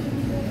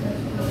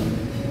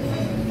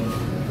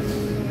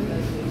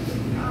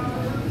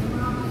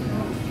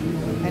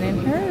 And in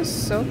here is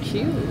so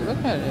cute.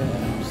 Look at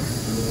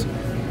this.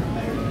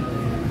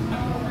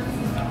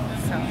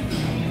 So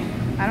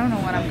I don't know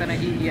what I'm gonna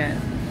eat yet.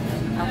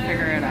 I'll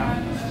figure it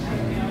out.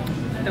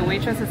 The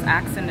waitress is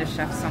asking the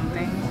chef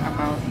something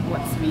about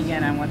what's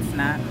vegan and what's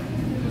not.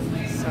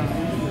 So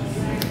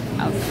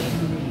I'll see.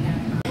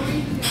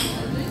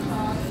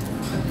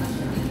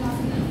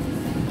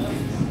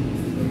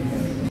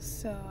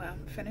 So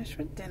I'm finished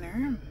with dinner.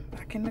 I'm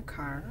back in the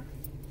car.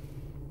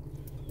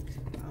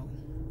 Wow.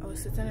 I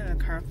was sitting in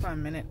the car for a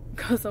minute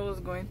because I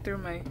was going through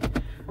my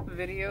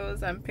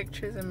videos and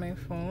pictures in my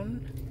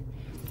phone.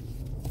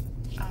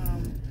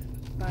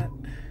 But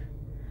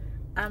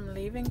I'm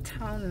leaving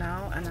town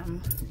now, and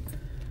I'm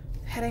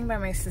heading by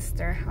my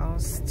sister's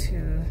house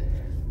to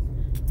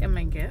get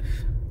my gift.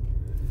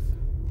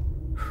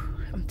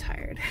 I'm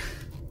tired.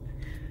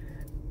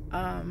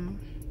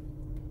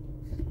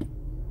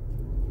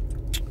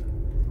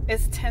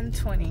 It's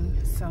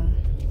 10:20, so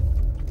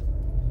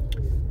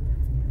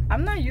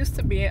I'm not used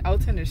to being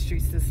out in the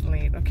streets this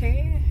late,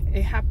 okay?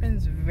 It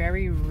happens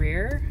very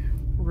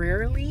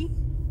rarely,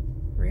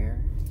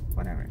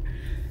 whatever.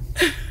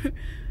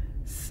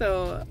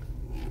 So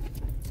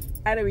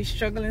I'd be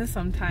struggling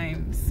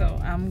sometimes, so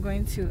I'm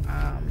going to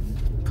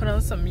put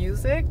on some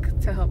music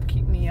to help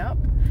keep me up.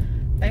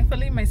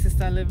 Thankfully my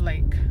sister lived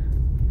like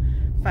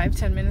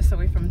 5-10 minutes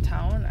away from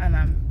town, and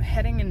I'm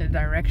heading in the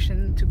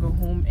direction to go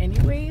home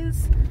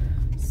anyways,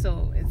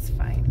 so it's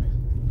fine.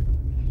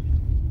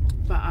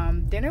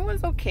 But dinner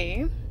was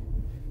okay.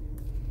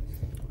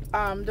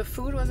 The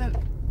food wasn't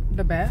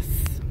the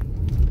best,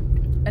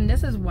 and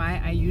this is why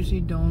I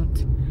usually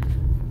don't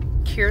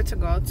care to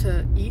go out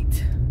to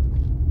eat.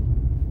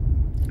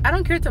 I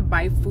don't care to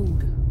buy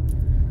food,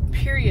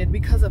 period,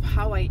 because of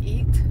how I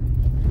eat.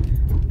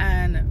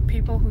 And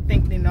people who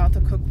think they know how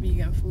to cook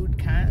vegan food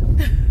can't.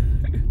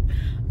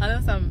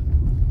 Unless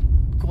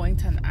I'm going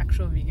to an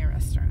actual vegan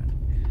restaurant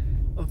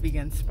or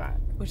vegan spot,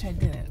 which I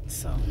didn't.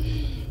 So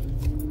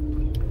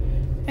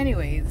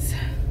anyways,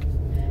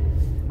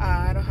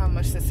 I don't have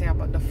much to say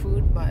about the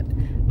food, but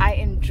I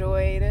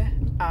enjoyed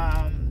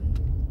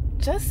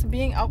just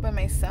being out by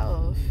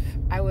myself.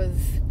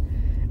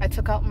 I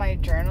took out my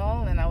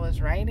journal and I was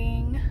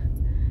writing,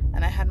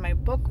 and I had my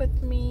book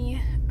with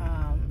me.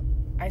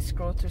 I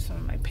scrolled through some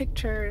of my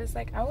pictures.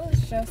 Like, I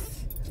was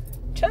just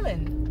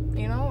chilling,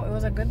 you know. It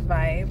was a good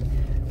vibe.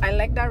 I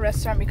liked that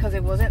restaurant because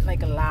it wasn't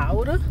like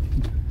loud,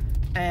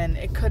 and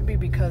it could be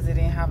because they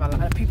didn't have a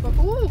lot of people.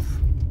 Ooh,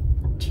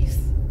 jeez.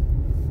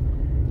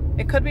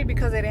 It could be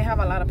because they didn't have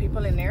a lot of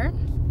people in there,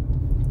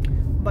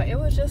 but it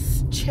was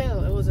just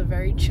chill. It was a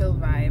very chill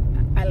vibe.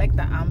 I like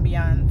the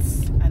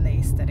ambiance and the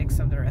aesthetics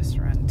of the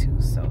restaurant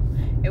too, so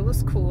it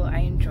was cool. I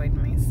enjoyed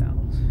myself.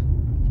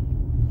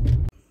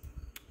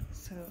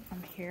 So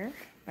I'm here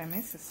by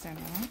my sister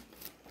now,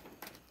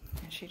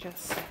 and she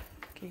just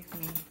gave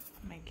me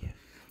my gift.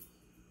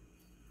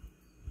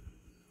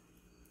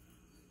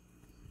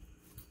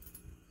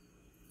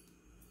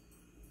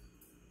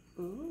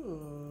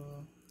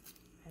 Ooh,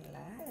 I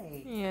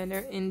like. Yeah,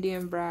 they're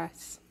Indian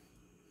brass.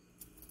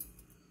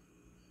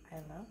 I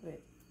love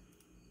it.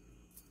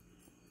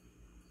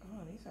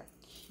 Oh, these are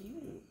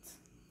cute.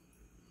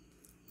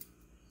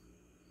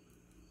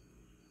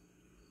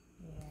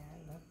 Yeah,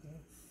 I love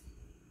this.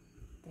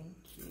 Thank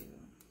you.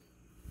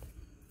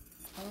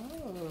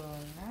 Oh,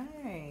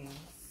 nice.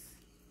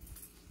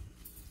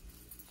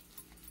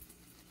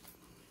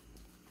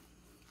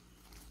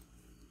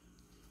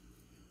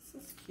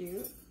 This is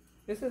cute.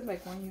 This is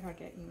like one you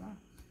get in my.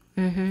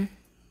 Mm-hmm.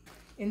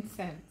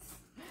 Incense.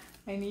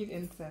 I need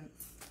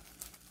incense.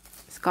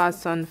 It's called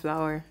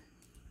sunflower.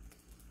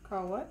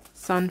 Called what?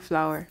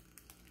 Sunflower.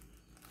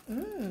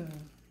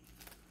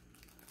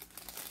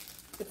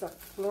 It's a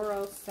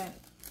floral scent.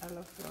 I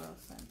love floral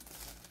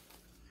scents.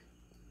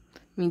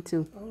 Me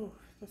too. Oh,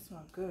 this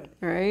smells good.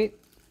 Right?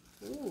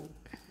 Ooh,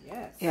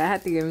 yes. Yeah, I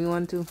had to give me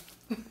one too.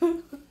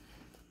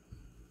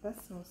 That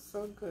smells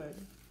so good.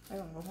 I'm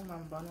gonna go home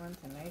and burn one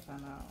tonight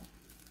and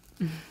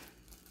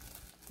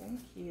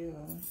Thank you.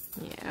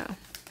 Yeah,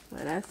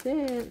 well, that's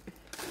it.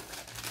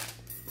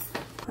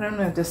 I don't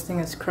know if this thing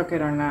is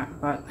crooked or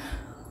not, but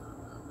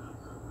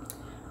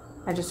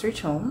I just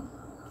reached home.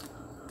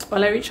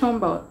 Well, I reached home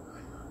about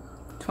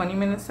 20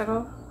 minutes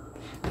ago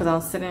because I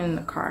was sitting in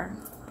the car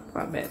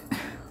for a bit.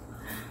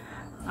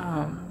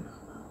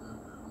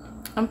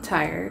 I'm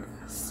tired,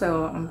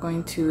 so I'm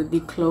going to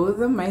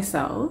declothe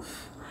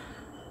myself,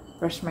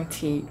 brush my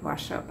teeth,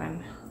 wash up,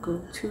 and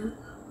go to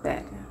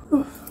bed.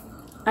 Oof.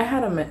 I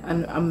had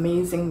an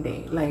amazing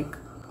day. Like,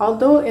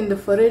 although in the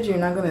footage you're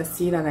not gonna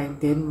see that I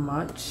did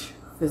much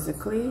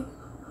physically,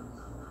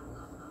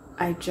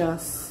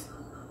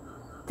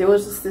 there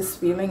was just this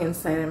feeling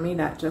inside of me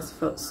that just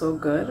felt so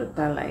good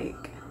that,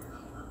 like,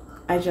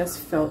 I just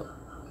felt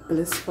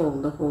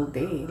blissful the whole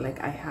day. Like,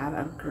 I had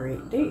a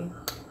great day.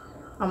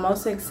 I'm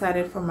also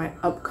excited for my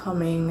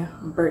upcoming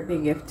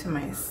birthday gift to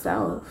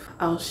myself.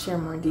 I'll share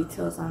more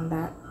details on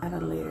that at a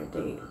later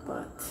date,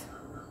 but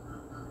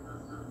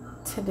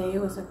today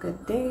was a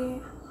good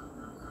day.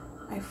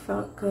 I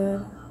felt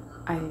good.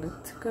 I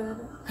looked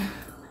good.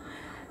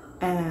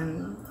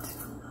 And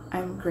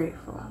I'm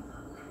grateful.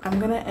 I'm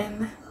gonna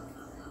end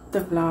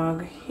the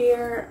vlog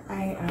here.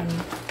 I am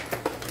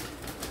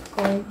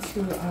going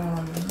to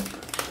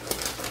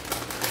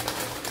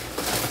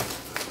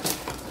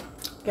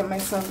get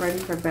myself ready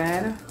for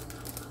bed.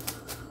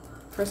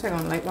 First, I'm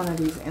gonna light one of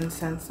these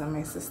incense that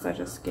my sister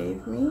just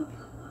gave me.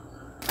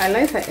 I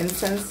light the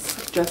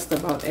incense just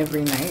about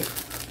every night.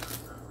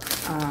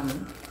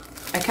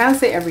 I can't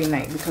say every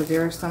night because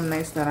there are some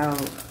nights that I'll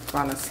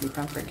fall asleep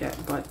and forget,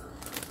 but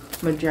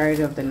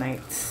majority of the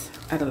nights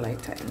I light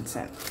the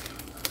incense.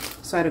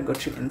 So I had to go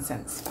through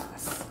incense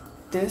fast.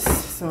 This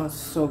smells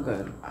so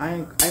good.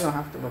 I gonna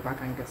have to go back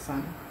and get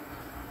some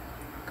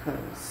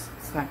because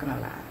it's not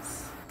gonna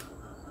last.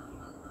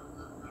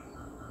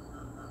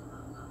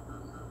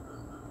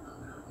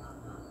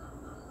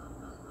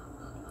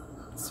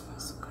 It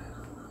smells so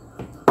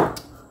good.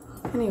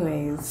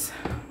 Anyways,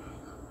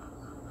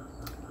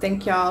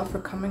 thank y'all for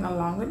coming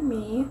along with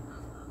me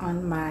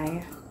on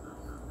my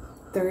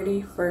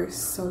 31st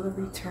solar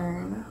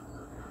return.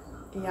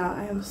 Yeah,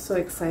 I am so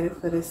excited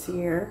for this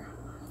year.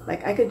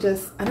 Like, I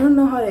don't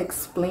know how to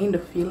explain the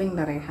feeling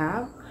that I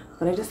have,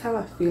 but I just have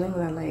a feeling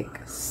that,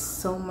 like,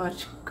 so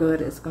much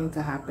good is going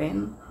to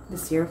happen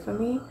this year for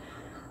me,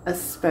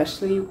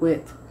 especially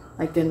with,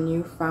 like, the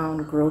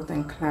newfound growth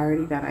and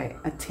clarity that I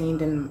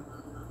attained in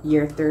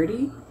year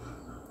 30.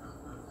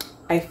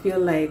 I feel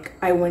like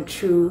I went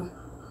through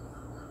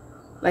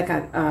like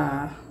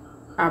a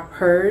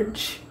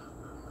purge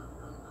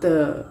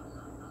the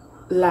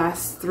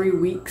last 3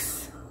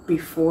 weeks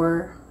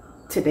before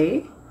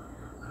today,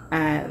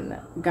 and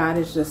God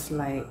is just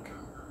like,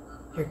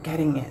 you're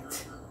getting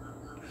it,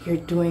 you're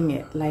doing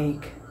it,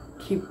 like,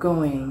 keep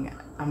going,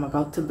 I'm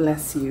about to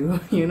bless you.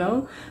 You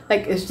know,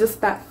 like, it's just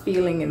that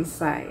feeling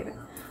inside.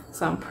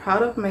 So I'm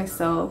proud of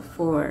myself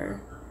for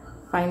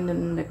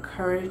finding the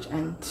courage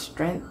and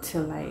strength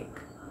to,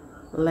 like,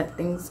 let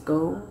things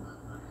go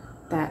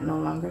that no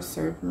longer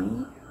serve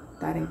me.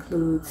 That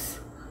includes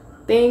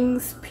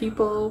things,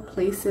 people,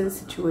 places,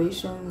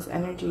 situations,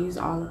 energies,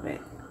 all of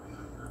it.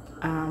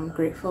 I'm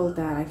grateful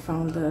that I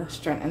found the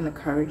strength and the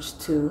courage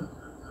to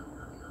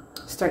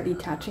start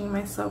detaching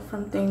myself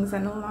from things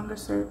that no longer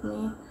serve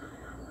me,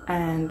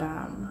 and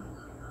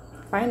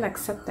find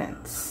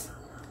acceptance.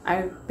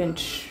 I've been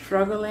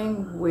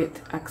struggling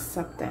with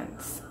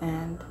acceptance,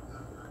 and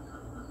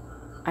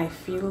I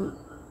feel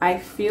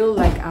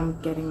like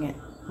I'm getting it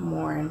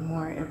more and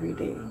more every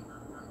day.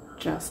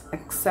 Just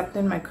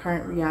accepting my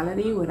current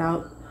reality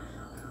without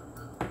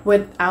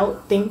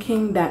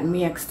thinking that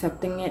me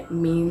accepting it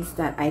means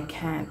that I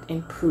can't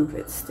improve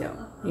it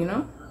still, you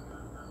know?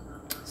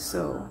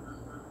 So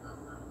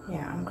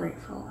yeah, I'm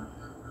grateful.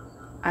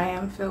 I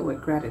am filled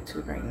with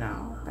gratitude right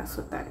now. That's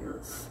what that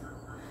is.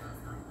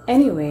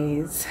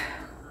 Anyways,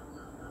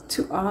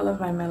 to all of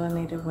my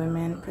melanated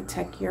women,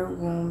 protect your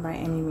womb by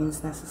any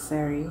means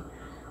necessary.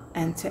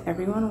 And to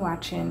everyone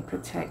watching,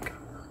 protect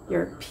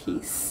your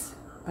peace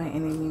by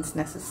any means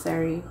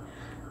necessary.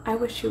 I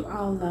wish you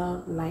all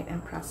love, light,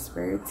 and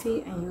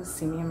prosperity, and you'll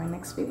see me in my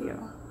next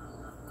video.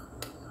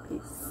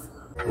 Peace.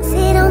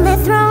 Sit on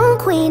that throne,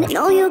 queen.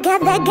 Know you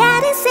got that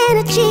goddess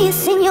energy.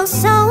 It's in your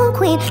soul,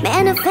 queen.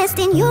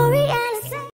 Manifesting your reality.